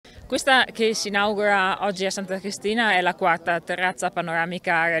Questa che si inaugura oggi a Santa Cristina è la quarta terrazza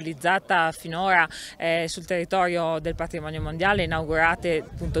panoramica realizzata finora sul territorio del patrimonio mondiale, inaugurate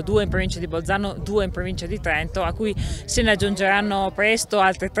appunto 2 in provincia di Bolzano, 2 in provincia di Trento, a cui se ne aggiungeranno presto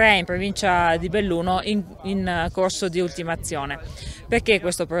altre 3 in provincia di Belluno in corso di ultimazione. Perché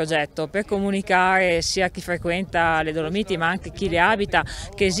questo progetto? Per comunicare sia a chi frequenta le Dolomiti ma anche chi le abita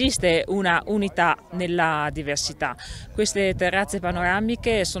che esiste una unità nella diversità. Queste terrazze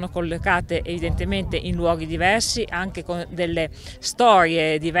panoramiche sono collocate evidentemente in luoghi diversi, anche con delle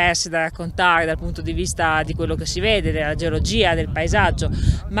storie diverse da raccontare dal punto di vista di quello che si vede, della geologia, del paesaggio,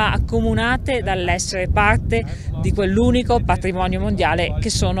 ma accomunate dall'essere parte di quell'unico patrimonio mondiale che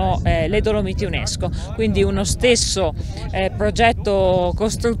sono le Dolomiti UNESCO. Quindi uno stesso progetto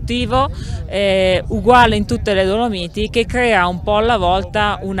costruttivo uguale in tutte le Dolomiti, che crea un po' alla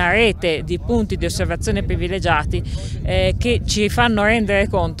volta una rete di punti di osservazione privilegiati che ci fanno rendere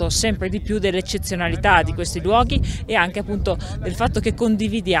conto sempre di più dell'eccezionalità di questi luoghi e anche appunto del fatto che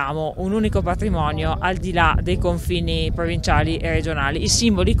condividiamo un unico patrimonio al di là dei confini provinciali e regionali. I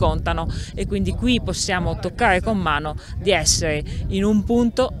simboli contano e quindi qui possiamo toccare con mano di essere in un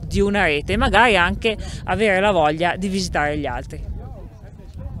punto di una rete e magari anche avere la voglia di visitare gli altri.